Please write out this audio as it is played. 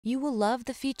You will love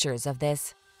the features of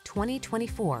this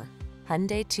 2024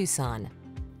 Hyundai Tucson.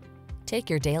 Take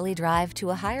your daily drive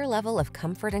to a higher level of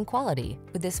comfort and quality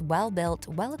with this well-built,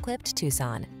 well-equipped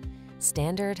Tucson.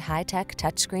 Standard high-tech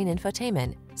touchscreen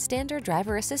infotainment, standard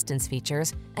driver assistance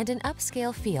features, and an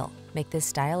upscale feel make this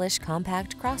stylish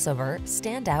compact crossover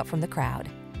stand out from the crowd.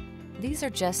 These are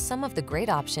just some of the great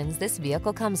options this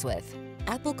vehicle comes with: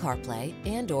 Apple CarPlay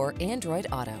and/or Android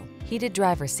Auto, heated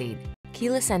driver's seat,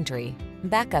 keyless entry,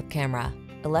 backup camera,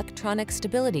 electronic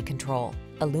stability control,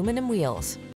 aluminum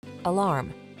wheels,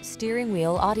 alarm, steering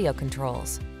wheel audio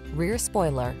controls, rear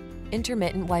spoiler,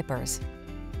 intermittent wipers.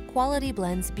 Quality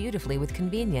blends beautifully with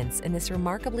convenience in this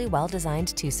remarkably well-designed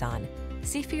Tucson.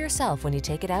 See for yourself when you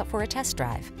take it out for a test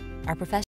drive. Our professional